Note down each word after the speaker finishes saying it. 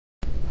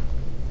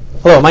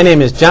Hello, my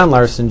name is John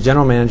Larson,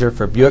 General Manager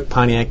for Buick,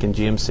 Pontiac, and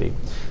GMC.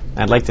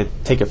 I'd like to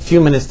take a few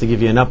minutes to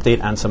give you an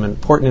update on some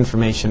important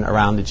information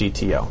around the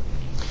GTO.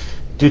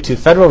 Due to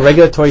federal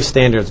regulatory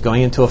standards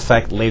going into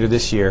effect later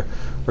this year,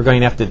 we're going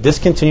to have to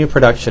discontinue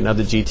production of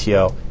the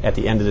GTO at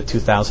the end of the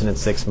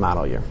 2006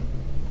 model year.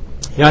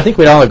 You know, I think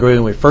we'd all agree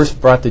when we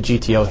first brought the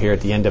GTO here at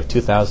the end of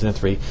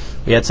 2003,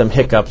 we had some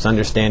hiccups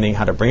understanding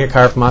how to bring a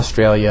car from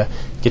Australia,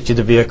 get you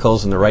the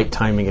vehicles and the right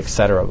timing,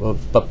 etc.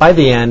 But by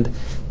the end,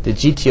 the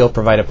GTO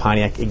provided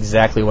Pontiac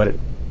exactly what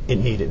it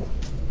needed.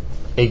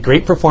 A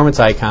great performance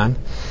icon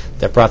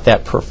that brought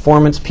that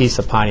performance piece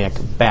of Pontiac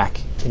back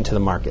into the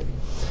market.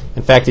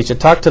 In fact, if you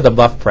talk to the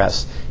Buff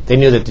Press, they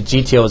knew that the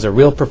GTO was a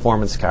real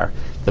performance car,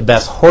 the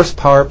best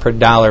horsepower per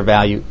dollar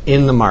value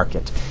in the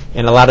market,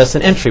 and allowed us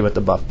an entry with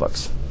the Buff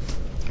books.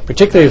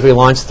 Particularly as we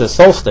launched the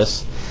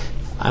Solstice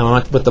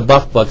with the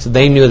Buff books,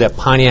 they knew that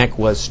Pontiac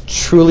was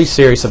truly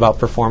serious about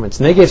performance,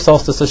 and they gave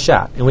Solstice a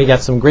shot, and we got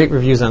some great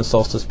reviews on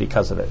Solstice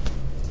because of it.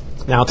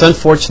 Now, it's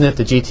unfortunate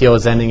the GTO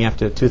is ending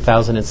after the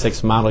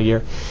 2006 model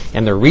year,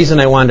 and the reason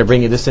I wanted to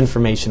bring you this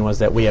information was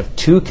that we have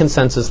 2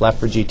 consensus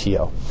left for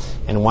GTO,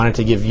 and wanted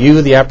to give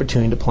you the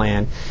opportunity to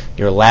plan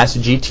your last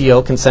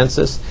GTO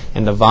consensus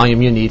and the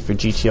volume you need for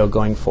GTO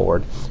going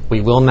forward.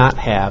 We will not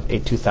have a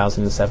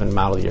 2007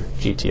 model year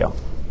GTO.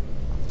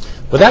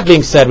 With that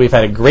being said, we've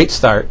had a great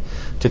start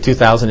to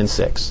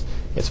 2006.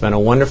 It's been a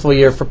wonderful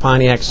year for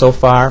Pontiac so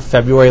far.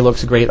 February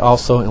looks great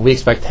also, and we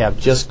expect to have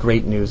just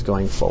great news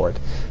going forward.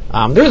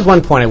 There is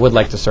one point I would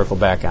like to circle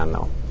back on,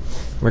 though,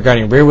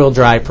 regarding rear-wheel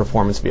drive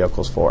performance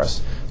vehicles for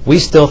us. We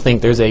still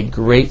think there's a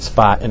great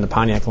spot in the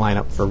Pontiac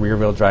lineup for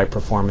rear-wheel drive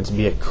performance,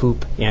 be it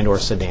coupe and or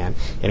sedan,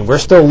 and we're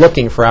still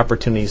looking for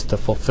opportunities to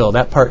fulfill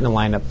that part in the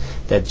lineup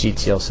that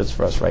GTO sits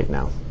for us right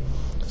now.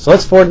 So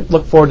let's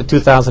look forward to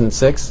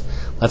 2006.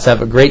 Let's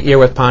have a great year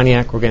with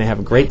Pontiac. We're going to have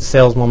a great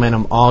sales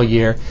momentum all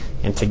year,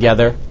 and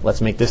together, let's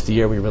make this the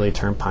year we really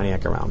turn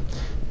Pontiac around.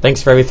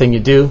 Thanks for everything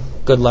you do.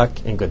 Good luck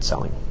and good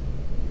selling.